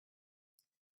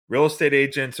real estate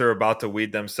agents are about to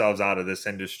weed themselves out of this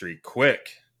industry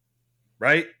quick,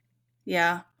 right?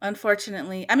 Yeah,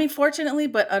 unfortunately. I mean, fortunately,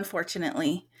 but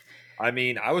unfortunately. I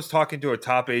mean, I was talking to a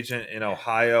top agent in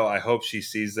Ohio. I hope she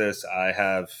sees this. I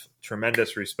have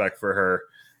tremendous respect for her.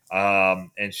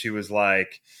 And she was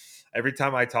like, every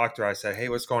time I talked to her, I said, "Hey,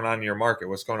 what's going on in your market?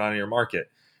 What's going on in your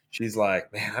market?" She's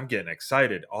like, "Man, I'm getting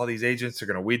excited. All these agents are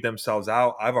going to weed themselves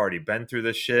out. I've already been through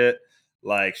this shit."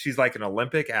 Like, she's like an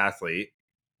Olympic athlete.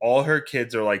 All her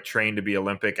kids are like trained to be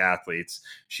Olympic athletes.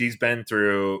 She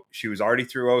was already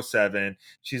through '07.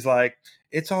 She's like,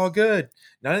 it's all good.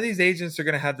 None of these agents are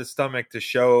going to have the stomach to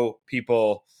show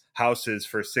people houses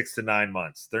for 6 to 9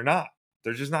 months. They're not.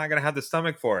 They're just not going to have the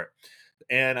stomach for it.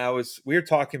 And we were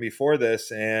talking before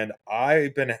this, and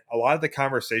a lot of the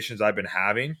conversations I've been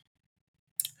having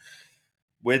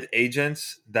with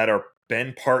agents that are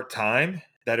been part time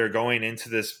that are going into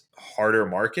this harder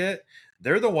market,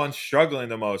 they're the ones struggling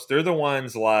the most. They're the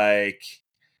ones uh,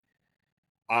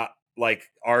 like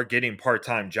are getting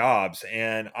part-time jobs,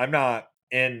 and I'm not.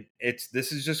 And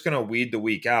this is just going to weed the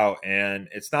week out, and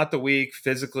it's not the week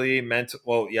physically, mental.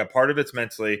 Well, yeah, part of it's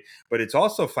mentally, but it's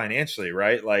also financially,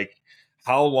 right? Like,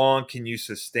 how long can you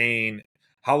sustain?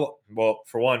 How well,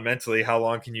 for one, mentally, how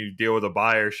long can you deal with a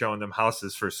buyer showing them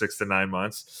houses for 6 to 9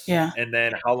 months, Yeah. and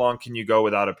then how long can you go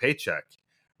without a paycheck,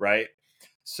 right?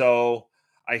 So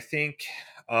I think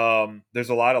there's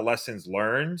a lot of lessons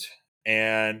learned,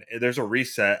 and there's a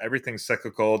reset. Everything's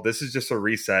cyclical. This is just a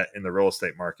reset in the real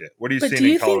estate market. What are you But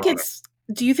seeing in Colorado?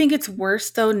 do you think it's worse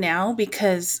though now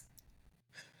because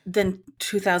than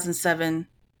 2007?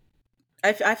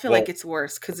 I feel like Well, it's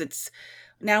worse because it's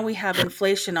now we have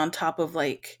inflation on top of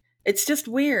like it's just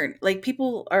weird. Like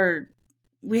people are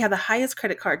we have the highest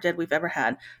credit card debt we've ever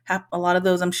had. A lot of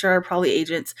those I'm sure are probably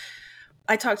agents.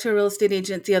 I talked to a real estate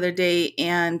agent the other day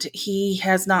and he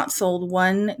has not sold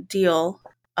one deal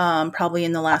probably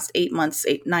in the last 8 months,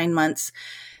 9 months.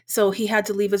 So he had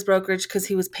to leave his brokerage because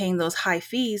he was paying those high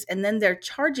fees and then they're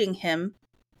charging him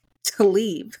to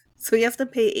leave. So he has to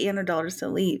pay $800 to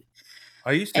leave.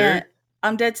 are you And serious?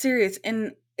 I'm dead serious.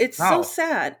 And it's so How?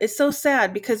 sad. It's so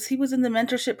sad because he was in the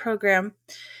mentorship program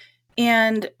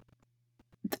and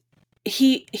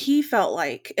he felt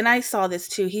like, and I saw this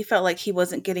too, he felt like he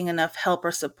wasn't getting enough help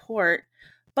or support,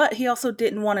 but he also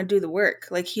didn't want to do the work.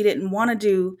 Like he didn't want to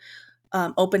do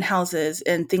open houses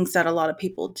and things that a lot of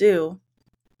people do.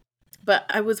 But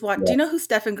I was watching. Do Yeah, you know who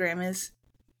Stephen Graham is?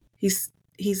 He's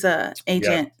a yeah,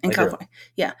 agent in I do. California.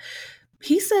 Yeah,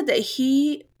 he said that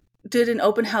he did an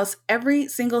open house every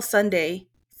single Sunday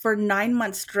for 9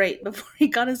 months straight before he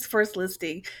got his first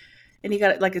listing, and he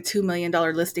got like a $2 million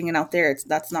listing. And out there,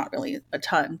 that's not really a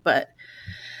ton, but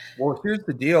Well, here's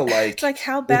the deal. it's like,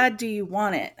 how This, bad do you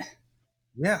want it?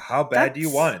 yeah, how bad do you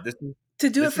That's want it? to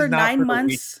do it This for is not nine for the weak.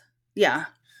 months. Yeah,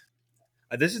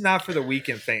 This is not for the weak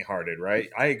and faint-hearted, right?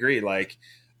 I agree. Like,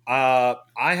 I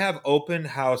have open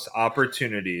house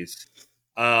opportunities,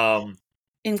 um,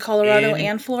 in Colorado in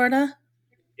and Florida,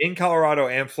 Colorado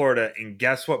and Florida, and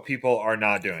guess what? People are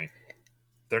not doing.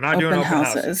 They're not doing open open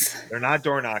houses. houses. They're not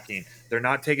door knocking. They're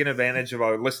not taking advantage of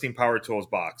our listing power tools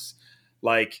box.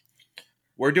 Like,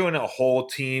 we're doing a whole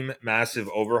team massive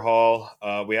overhaul.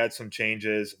 We had some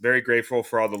changes. Very grateful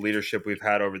for all the leadership we've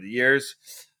had over the years.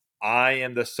 I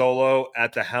am the solo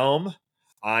at the helm.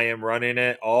 I am running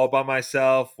it all by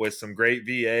myself with some great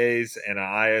VAs and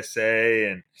an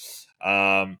ISA,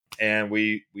 and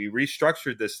we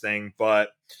restructured this thing.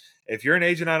 But if you're an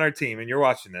agent on our team and you're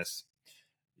watching this,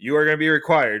 you are going to be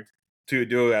required to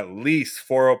do at least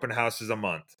 4 open houses a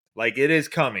month. Like, it is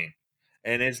coming,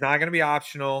 and it's not going to be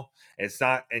optional. It's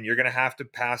not, and you're going to have to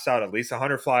pass out at least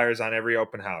 100 flyers on every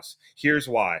open house. Here's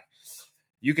why: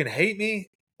 you can hate me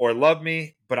or love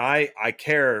me, but I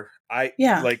care. I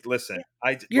Yeah, like listen.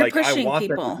 you're I pushing want them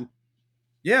to people. be,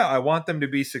 yeah, I want them to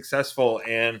be successful,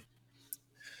 and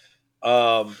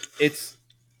it's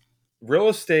real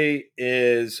estate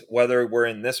is, whether we're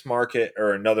in this market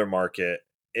or another market,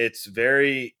 it's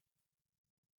very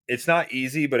it's not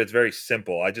easy, but it's very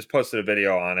simple. I just posted a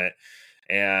video on it,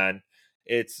 and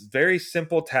it's very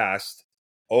simple tasks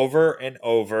over and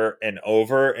over and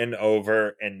over and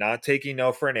over, and not taking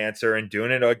no for an answer, and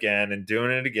doing it again and doing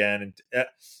it again. And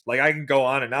like, I can go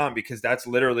on and on, because that's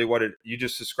literally what you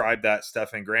just described, that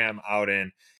Stephen Graham out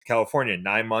in California,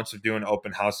 9 months of doing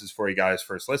open houses for you guys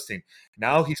first listing.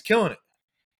 Now he's killing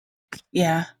it,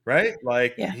 Yeah, right?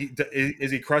 Like, yeah.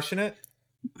 is he crushing it?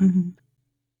 hmm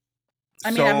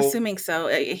I mean, I'm So assuming so.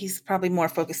 He's probably more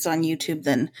focused on YouTube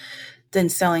than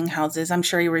selling houses. I'm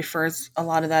sure he refers a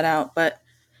lot of that out. But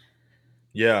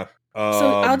yeah.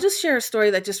 so I'll just share a story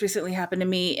that just recently happened to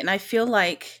me, and I feel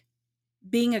like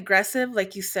being aggressive,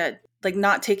 like you said, like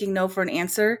not taking no for an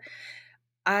answer.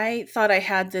 I thought I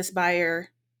had this buyer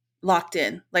locked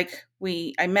in. Like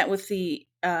I met with the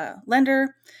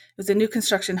lender. It was a new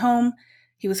construction home.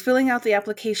 He was filling out the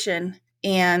application,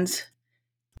 and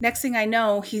next thing I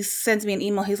know, he sends me an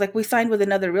email. He's like, "We signed with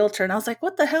another realtor," and I was like,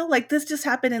 "What the hell? Like this just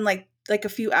happened in like a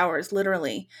few hours,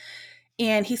 literally."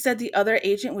 And he said the other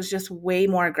agent was just way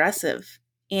more aggressive,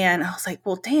 and I was like,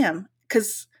 "Well, damn,"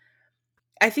 because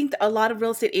I think a lot of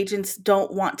real estate agents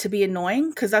don't want to be annoying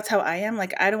because that's how I am.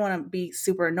 Like, I don't want to be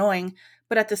super annoying,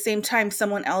 but at the same time,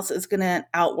 someone else is going to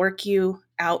outwork you,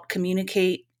 out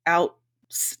communicate, out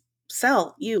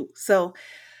sell you. So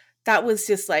that was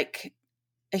just like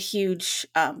a huge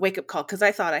wake up call because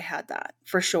I thought I had that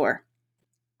for sure.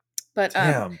 But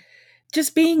Damn.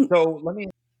 just being, So let me.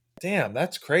 Damn,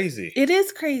 that's crazy. it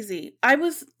is crazy. I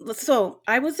was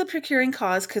the procuring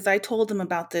cause because I told him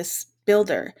about this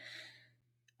builder.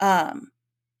 Um,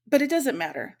 But it doesn't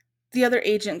matter. The other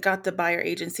agent got the buyer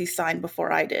agency signed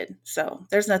before I did. So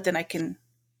there's nothing I can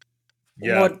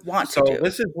Yeah. would want to So do.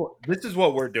 this is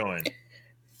what we're doing,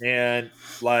 and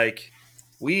like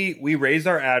we raised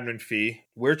our admin fee.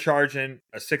 We're charging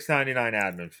a $6.99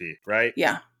 admin fee, right?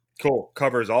 Yeah. Cool,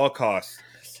 covers all costs,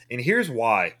 and here's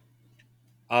why.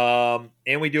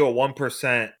 And we do a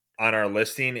 1% on our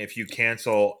listing if you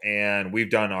cancel, and we've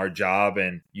done our job,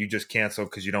 and you just cancel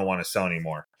because you don't want to sell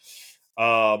anymore.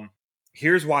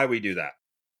 Here's why we do that,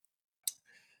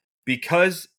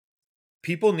 because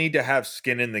people need to have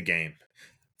skin in the game.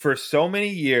 For so many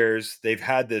years, they've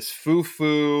had this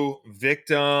foo-foo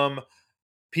victim.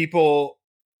 People,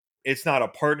 it's not a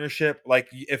partnership. Like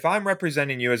if I'm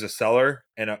representing you as a seller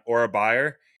or a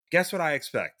buyer, guess what I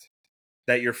expect?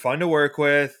 That you're fun to work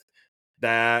with,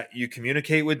 that you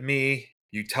communicate with me,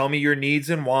 you tell me your needs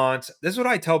and wants. This is what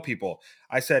I tell people.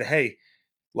 I said, hey,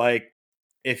 like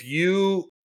if you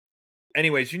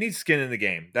anyways, you need skin in the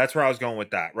game. That's where I was going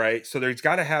with that, right? So there's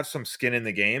got to have some skin in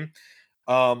the game.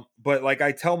 But like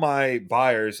I tell my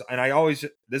buyers, and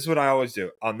this is what I always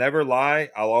do. I'll never lie.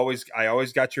 I always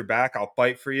got your back. I'll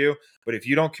fight for you. But if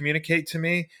you don't communicate to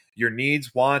me your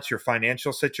needs, wants, your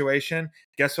financial situation,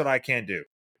 guess what I can't do?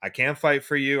 I can't fight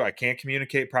for you. I can't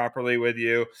communicate properly with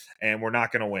you, and we're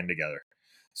not going to win together.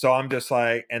 So I'm just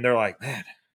like, and they're like, man,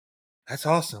 that's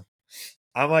awesome.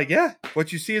 I'm like, yeah,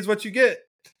 what you see is what you get.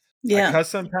 I Yeah. cuss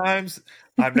sometimes.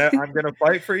 I'm gonna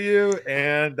fight for you,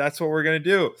 and that's what we're gonna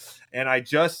do. And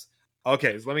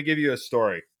okay. So let me give you a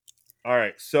story. All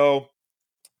right, so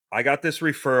I got this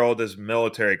referral, this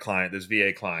military client, this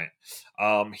VA client.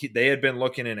 They had been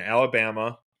looking in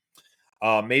Alabama,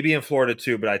 maybe in Florida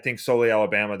too, but I think solely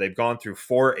Alabama. They've gone through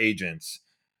 4 agents.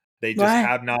 They just Why?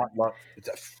 have not.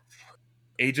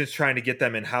 Agents trying to get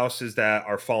them in houses that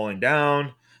are falling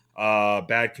down.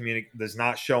 Bad community, that's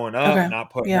not showing up, Okay.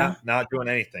 not putting, Yeah. not doing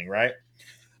anything, right?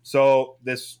 So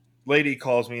this lady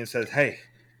calls me and says, hey,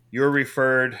 you're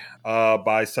referred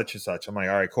by such and such. I'm like,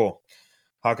 all right, cool.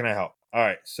 How can I help? All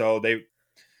right. So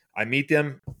I meet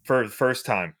them for the first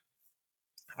time.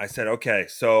 I said, okay,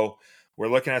 so we're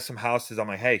looking at some houses. I'm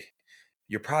like, hey,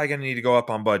 you're probably going to need to go up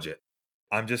on budget.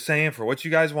 I'm just saying, for what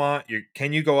you guys want,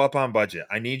 can you go up on budget?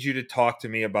 I need you to talk to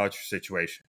me about your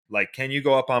situation. Like, can you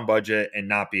go up on budget and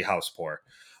not be house poor?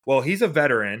 Well, he's a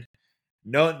veteran.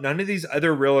 No, none of these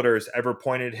other realtors ever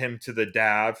pointed him to the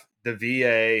DAV, the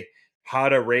VA, how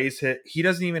to raise it. He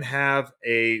doesn't even have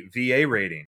a VA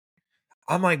rating.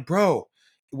 I'm like, bro,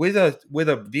 with a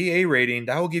VA rating,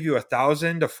 that will give you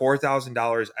 $1,000 to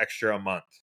 $4,000 extra a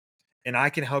month, and I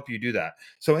can help you do that.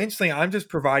 So instantly, I'm just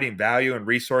providing value and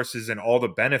resources and all the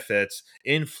benefits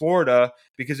in Florida,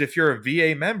 because if you're a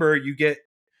VA member, you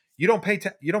don't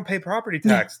pay property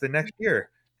Yeah. tax the next year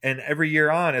and every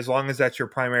year on, as long as that's your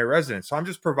primary residence. So I'm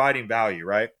just providing value,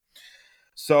 right?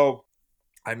 So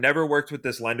I've never worked with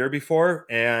this lender before,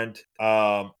 and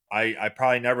I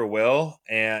probably never will,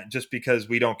 and just because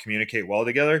we don't communicate well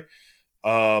together.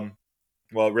 Well,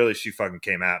 really, she fucking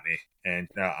came at me, and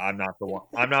I'm not the one.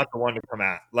 I'm not the one to come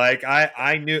at. Like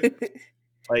I knew.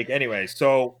 Like anyway,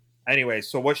 so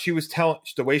what she was telling,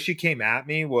 the way she came at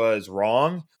me was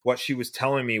wrong. What she was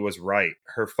telling me was right.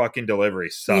 Her fucking delivery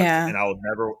sucked, Yeah. and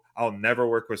I'll never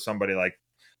work with somebody like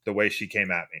the way she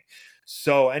came at me.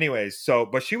 So, anyways,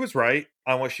 but she was right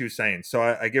on what she was saying, so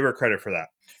I give her credit for that.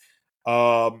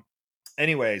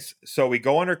 Anyways, so we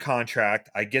go under contract.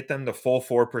 I get them the full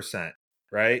 4%,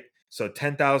 right? So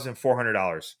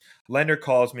 $10,400. Lender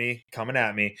calls me, coming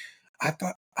at me. I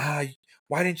thought,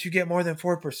 why didn't you get more than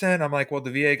 4%? I'm like, well,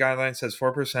 the VA guideline says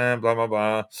 4%, blah, blah,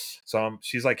 blah. So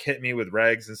she's like hitting me with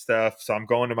regs and stuff. So I'm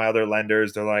going to my other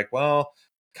lenders. They're like, well,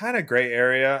 kind of gray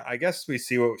area. I guess we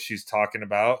see what she's talking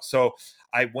about. So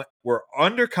we're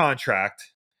under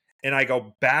contract, and I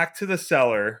go back to the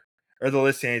seller or the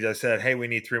listing agent. I said, hey, we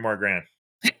need 3 more grand.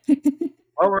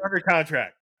 Oh, we're under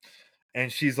contract.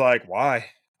 And she's like, why?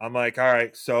 I'm like, all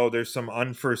right, so there's some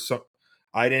unforeseen.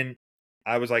 I didn't,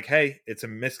 I was like, hey, it's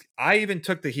a I even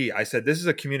took the heat. I said, this is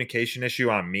a communication issue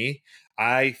on me.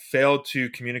 I failed to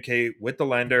communicate with the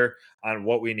lender on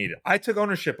what we needed. I took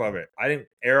ownership of it. I didn't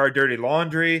air our dirty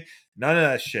laundry. None of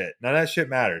that shit. None of that shit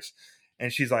matters.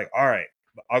 And she's like, all right,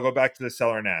 I'll go back to the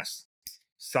seller and ask.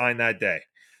 Sign that day.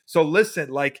 So listen,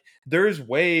 like there's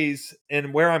ways,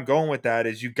 and where I'm going with that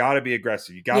is you got to be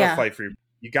aggressive. You got to fight for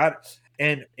you got,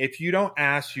 and if you don't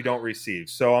ask, you don't receive.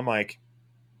 So I'm like,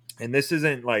 and this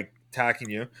isn't like attacking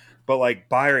you, but like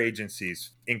buyer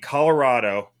agencies in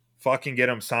Colorado, fucking get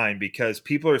them signed because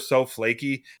people are so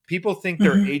flaky. People think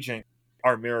their agent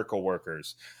are miracle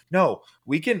workers. No,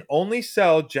 we can only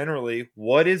sell generally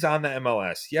what is on the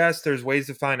MLS. Yes, there's ways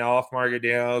to find off market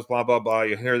deals, blah, blah, blah.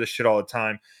 You hear this shit all the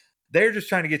time. They're just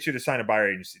trying to get you to sign a buyer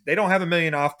agency. They don't have a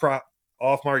million off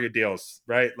market deals,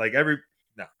 right? Like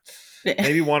no,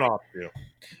 maybe one off too.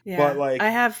 Yeah. But like I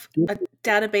have a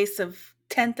database of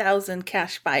 10,000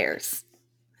 cash buyers.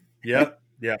 Yep.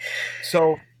 Yeah.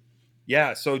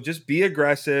 So just be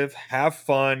aggressive, have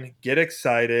fun, get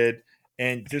excited,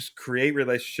 and just create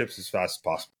relationships as fast as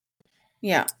possible.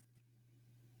 Yeah.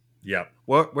 Yeah.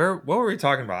 What were we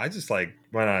talking about? I just like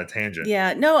went on a tangent.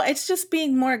 Yeah. No, it's just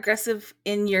being more aggressive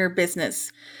in your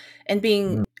business and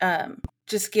being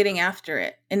just getting after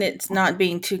it. And it's not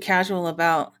being too casual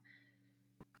about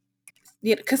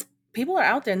because people are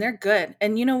out there and they're good.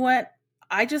 And you know what?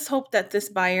 I just hope that this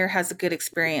buyer has a good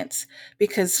experience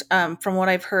because from what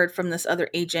I've heard from this other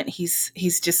agent,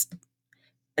 he's just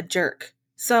a jerk.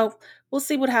 So we'll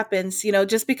see what happens. You know,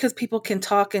 just because people can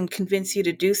talk and convince you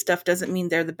to do stuff doesn't mean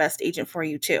they're the best agent for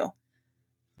you too.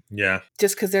 Yeah.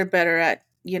 Just because they're better at,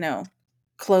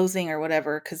 closing or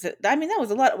whatever. Because that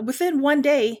was a lot. Within one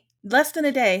day, less than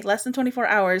a day, less than 24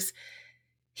 hours,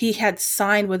 he had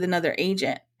signed with another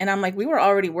agent. And I'm like, we were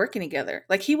already working together.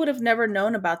 Like he would have never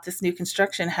known about this new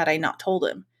construction had I not told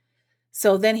him.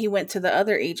 So then he went to the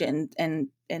other agent and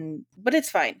but it's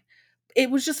fine. It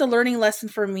was just a learning lesson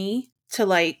for me to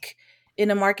like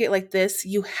in a market like this,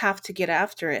 you have to get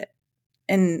after it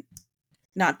and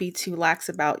not be too lax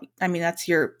about, that's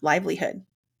your livelihood.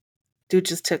 Dude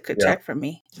just took a check from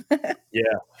me.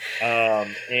 Yeah.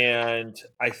 And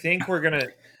I think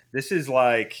this is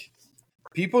like,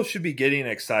 people should be getting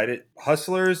excited.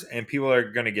 Hustlers and people are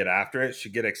going to get after it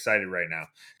should get excited right now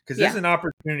because there's an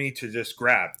opportunity to just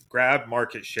grab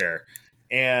market share.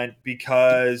 And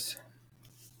because,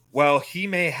 well, he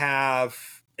may have,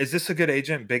 is this a good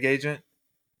agent, big agent?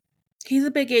 He's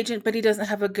a big agent, but he doesn't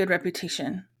have a good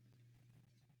reputation.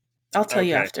 I'll tell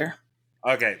you after.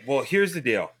 Okay. Well, here's the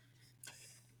deal.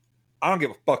 I don't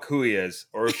give a fuck who he is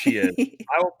or who she is.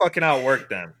 I will fucking outwork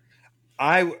them.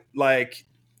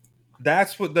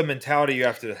 That's what the mentality you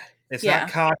have to. It's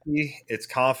not cocky. It's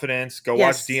confidence. Go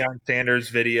watch Deion Sanders'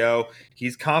 video.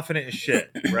 He's confident as shit,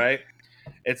 right?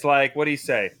 It's like, what do you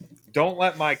say? Don't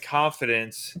let my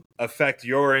confidence affect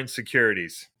your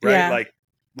insecurities, right? Yeah. Like,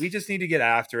 we just need to get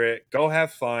after it. Go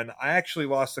have fun. I actually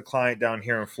lost a client down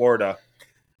here in Florida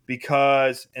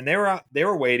because, and they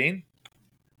were waiting.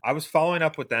 I was following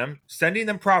up with them, sending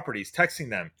them properties, texting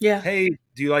them. Yeah. Hey,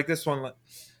 do you like this one?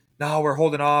 No, we're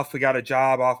holding off. We got a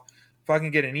job off. If I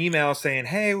can get an email saying,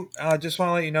 hey, just want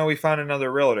to let you know we found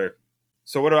another realtor.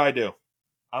 So what do?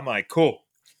 I'm like, cool.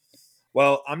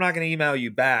 Well, I'm not going to email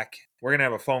you back. We're going to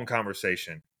have a phone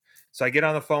conversation. So I get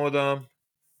on the phone with him,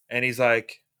 and he's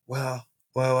like, well,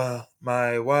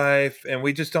 my wife, and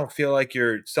we just don't feel like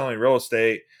you're selling real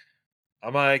estate.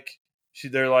 I'm like,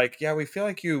 they're like, yeah, we feel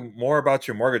like you more about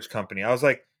your mortgage company. I was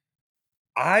like,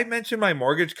 I mentioned my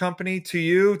mortgage company to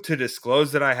you to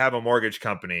disclose that I have a mortgage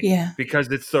company. Yeah. Because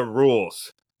it's the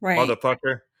rules. Right.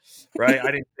 Motherfucker. Right?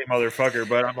 I didn't say motherfucker,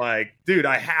 but I'm like, dude,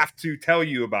 I have to tell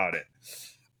you about it.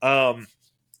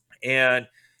 And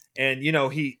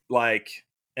he like,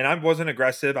 and I wasn't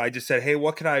aggressive. I just said, hey,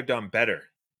 what could I have done better?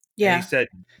 Yeah. And he said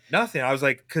nothing. I was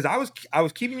like, because I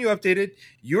was keeping you updated.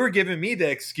 You were giving me the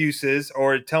excuses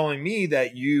or telling me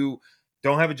that you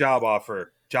don't have a job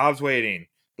offer, job's waiting,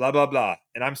 blah, blah, blah.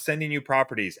 And I'm sending you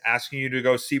properties, asking you to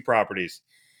go see properties.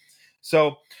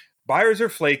 So buyers are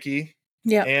flaky.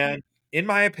 Yeah. And in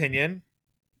my opinion,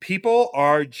 people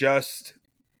are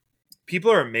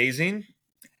amazing.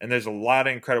 And there's a lot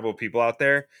of incredible people out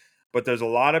there, but there's a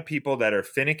lot of people that are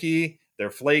finicky,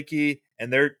 they're flaky,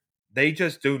 and they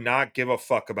just do not give a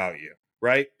fuck about you.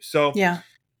 Right. So yeah,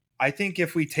 I think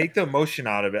if we take the emotion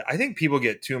out of it, I think people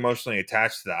get too emotionally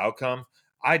attached to the outcome.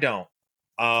 I don't.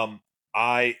 Um,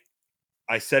 I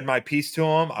I said my piece to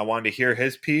him. I wanted to hear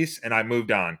his piece, and I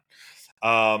moved on.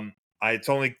 It's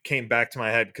only came back to my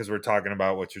head because we're talking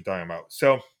about what you're talking about.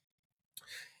 So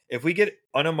if we get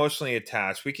unemotionally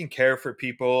attached, we can care for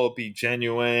people, be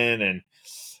genuine, and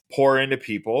pour into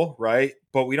people, right?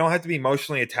 But we don't have to be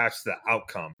emotionally attached to the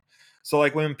outcome. So,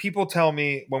 like when people tell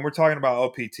me when we're talking about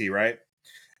OPT, right?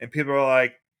 And people are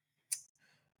like,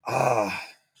 "Ah,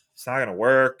 it's not gonna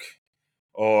work,"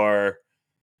 or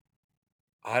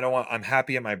I'm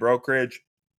happy at my brokerage,"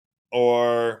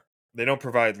 or they don't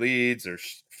provide leads, or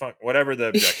whatever the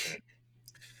objection is.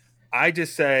 I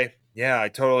just say, "Yeah, I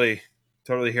totally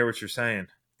hear what you're saying."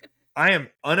 I am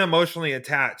unemotionally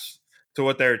attached to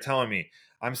what they're telling me.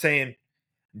 I'm saying,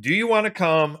 do you want to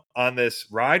come on this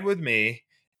ride with me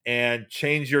and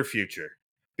change your future?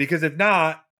 Because if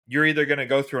not, you're either going to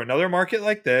go through another market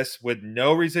like this with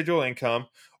no residual income,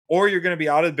 or you're going to be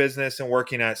out of business and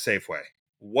working at Safeway.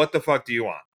 What the fuck do you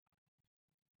want?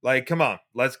 Like, come on,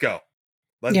 let's go.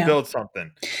 Let's Yeah. build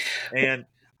something. And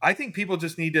I think people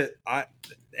just need to. I'm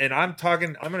going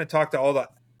to talk to all the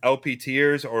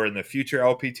LPTers or in the future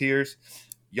LPTers.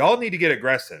 Y'all need to get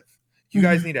aggressive. You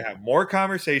guys need to have more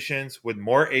conversations with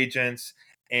more agents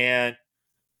and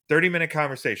 30-minute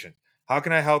conversation. How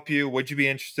can I help you? Would you be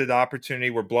interested in the opportunity?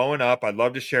 We're blowing up. I'd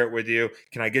love to share it with you.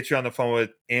 Can I get you on the phone with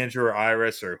Andrew or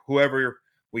Iris or whoever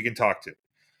we can talk to?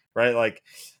 Right? Like,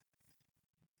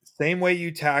 same way you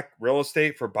attack real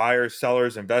estate for buyers,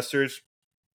 sellers, investors,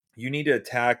 you need to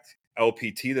attack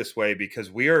LPT this way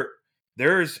because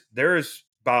there's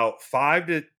about 5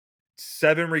 to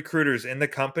 7 recruiters in the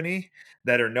company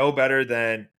that are no better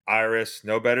than Iris,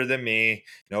 no better than me,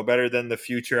 no better than the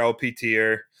future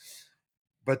LPTer,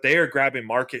 but they are grabbing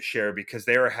market share because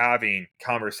they are having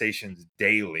conversations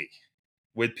daily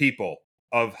with people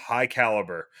of high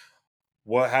caliber.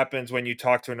 What happens when you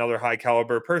talk to another high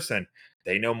caliber person?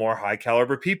 They know more high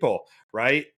caliber people,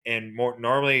 right? And more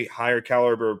normally higher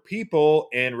caliber people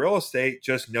in real estate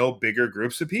just know bigger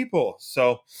groups of people.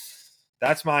 So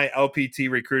that's my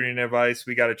LPT recruiting advice.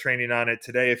 We got a training on it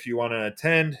today if you want to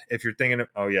attend. If you're thinking of,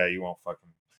 oh yeah, you won't fucking,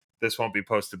 this won't be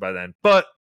posted by then. But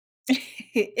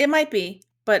It might be,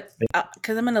 but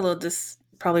because I'm in a little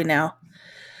probably now.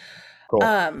 cool.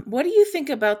 What do you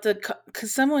think about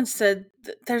because someone said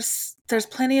there's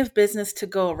plenty of business to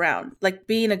go around, like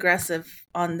being aggressive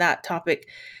on that topic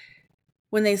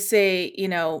when they say,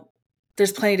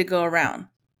 there's plenty to go around.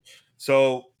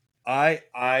 So I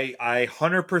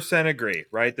 100% agree,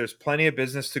 right? There's plenty of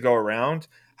business to go around.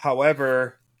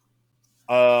 However,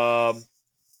 um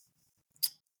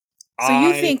So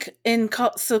you think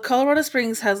so Colorado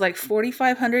Springs has like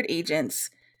 4,500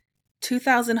 agents,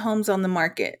 2,000 homes on the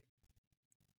market.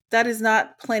 That is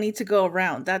not plenty to go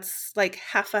around. That's like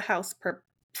half a house per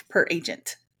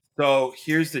agent. So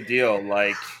here's the deal.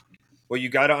 Like, well, you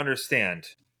got to understand,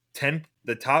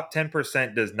 the top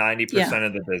 10% does 90%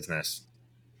 of the business.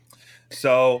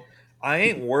 So I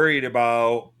ain't worried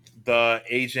about the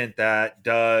agent that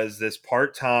does this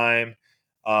part time,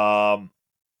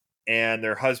 and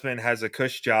their husband has a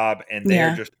cush job, and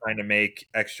they're just trying to make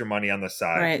extra money on the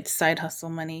side. Right, side hustle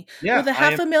money. Yeah, Well, the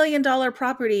 $500,000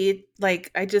 property, like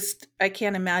I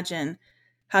can't imagine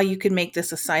how you could make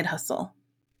this a side hustle.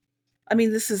 I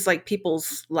mean, this is like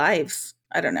people's lives.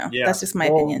 I don't know. Yeah. That's just my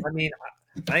Well, opinion. I mean,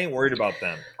 I ain't worried about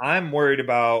them.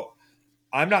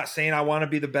 I'm not saying I want to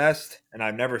be the best, and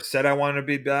I've never said I want to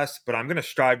be best, but I'm going to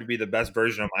strive to be the best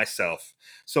version of myself.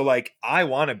 So, like, I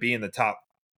want to be in the top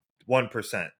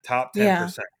 1%, top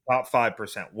 10%, top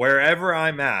 5%, wherever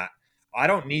I'm at. I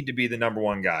don't need to be the number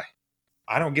one guy.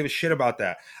 I don't give a shit about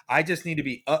that. I just need to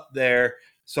be up there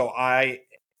so I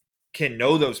can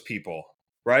know those people,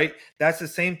 right? That's the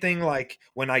same thing like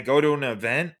when I go to an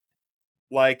event,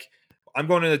 like I'm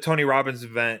going to the Tony Robbins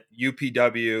event,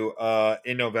 UPW,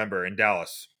 in November in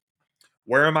Dallas.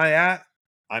 Where am I at?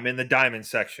 I'm in the diamond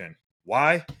section.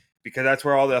 Why? Because that's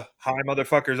where all the high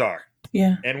motherfuckers are.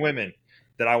 Yeah. And women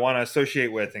that I want to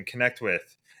associate with and connect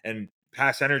with and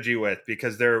pass energy with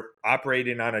because they're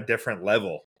operating on a different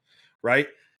level, right?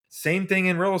 Same thing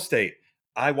in real estate.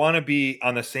 I want to be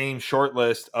on the same short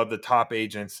list of the top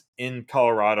agents in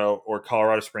Colorado or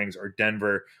Colorado Springs or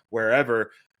Denver,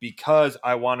 wherever, because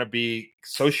I want to be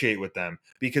associate with them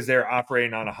because they're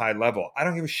operating on a high level. I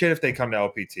don't give a shit if they come to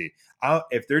LPT.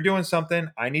 If they're doing something,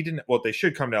 I need to know. Well, they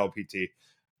should come to LPT,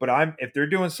 but if they're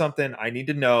doing something, I need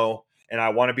to know, and I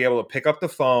want to be able to pick up the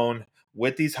phone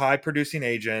with these high producing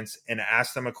agents and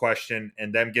ask them a question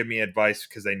and them give me advice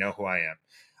because they know who I am.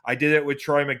 I did it with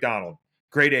Troy McDonald.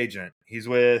 Great agent. He's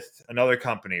with another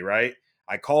company, right?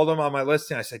 I called him on my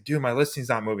listing. I said, dude, my listing's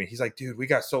not moving. He's like, dude, we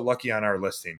got so lucky on our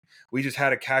listing. We just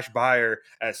had a cash buyer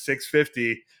at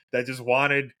 650 that just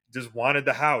wanted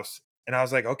the house. And I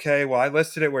was like, okay, well, I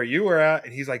listed it where you were at.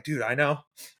 And he's like, dude, I know.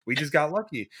 We just got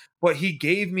lucky. But he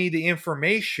gave me the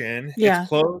information. It's Yeah.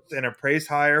 closed and appraised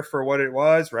higher for what it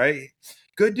was, right?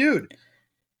 Good dude.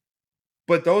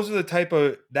 But those are the type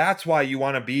of, that's why you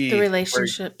want to The be where,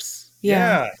 relationships.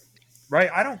 Yeah. yeah, right.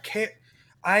 I don't care.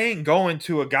 I ain't going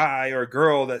to a guy or a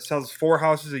girl that sells 4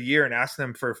 houses a year and asking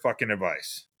them for fucking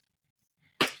advice.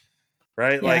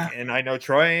 Right. Yeah. Like, and I know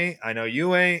Troy ain't, I know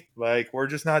you ain't, like, we're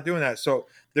just not doing that. So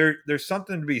there's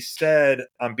something to be said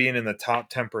on being in the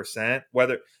top 10%,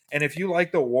 whether, and if you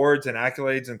like the awards and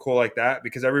accolades and cool like that,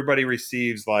 because everybody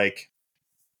receives like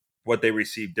what they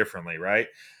receive differently. Right.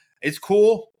 It's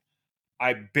cool.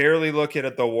 I barely look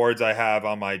at the awards I have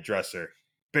on my dresser.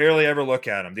 Barely ever look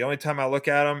at them. The only time I look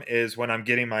at them is when I'm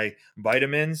getting my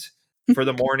vitamins for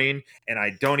the morning, and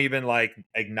I don't even like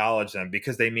acknowledge them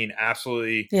because they mean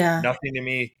absolutely Yeah. nothing to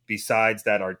me besides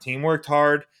that our team worked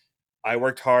hard. I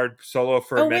worked hard solo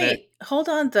for a Oh, minute. wait. Hold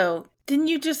on, though. Didn't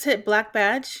you just hit Black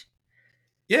Badge?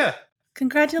 Yeah.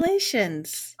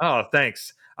 Congratulations. Oh,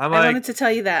 thanks. I'm I like, wanted to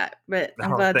tell you that, but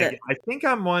I'm oh, glad thank you. that I think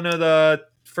I'm one of the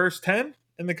first 10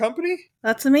 in the company.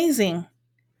 that's amazing.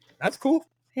 That's cool.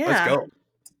 Let's Yeah. go.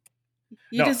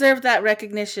 You No. deserve that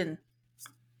recognition.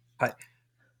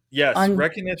 Yes,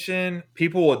 recognition.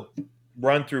 People will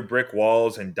run through brick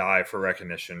walls and die for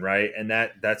recognition, right? And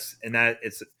that's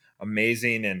it's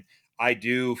amazing. And I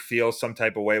do feel some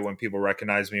type of way when people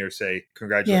recognize me or say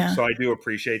congratulations. Yeah. So I do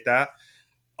appreciate that.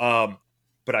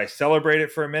 But I celebrate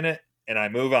it for a minute and I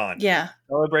move on. Yeah.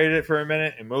 Celebrate it for a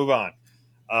minute and move on.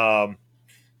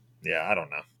 Yeah, I don't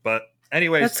know. But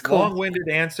anyways, That's cool. long-winded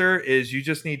answer is you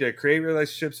just need to create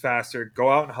relationships faster, go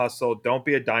out and hustle, don't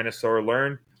be a dinosaur,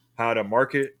 learn how to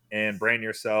market and brand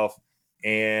yourself,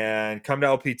 and come to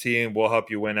LPT and we'll help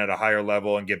you win at a higher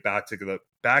level and get back to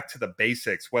the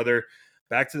basics, whether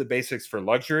back to the basics for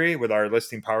luxury with our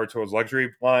listing power tools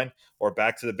luxury line, or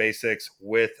back to the basics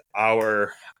with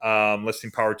our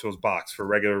listing power tools box for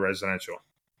regular residential.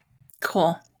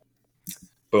 Cool.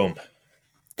 Boom.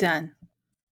 Done.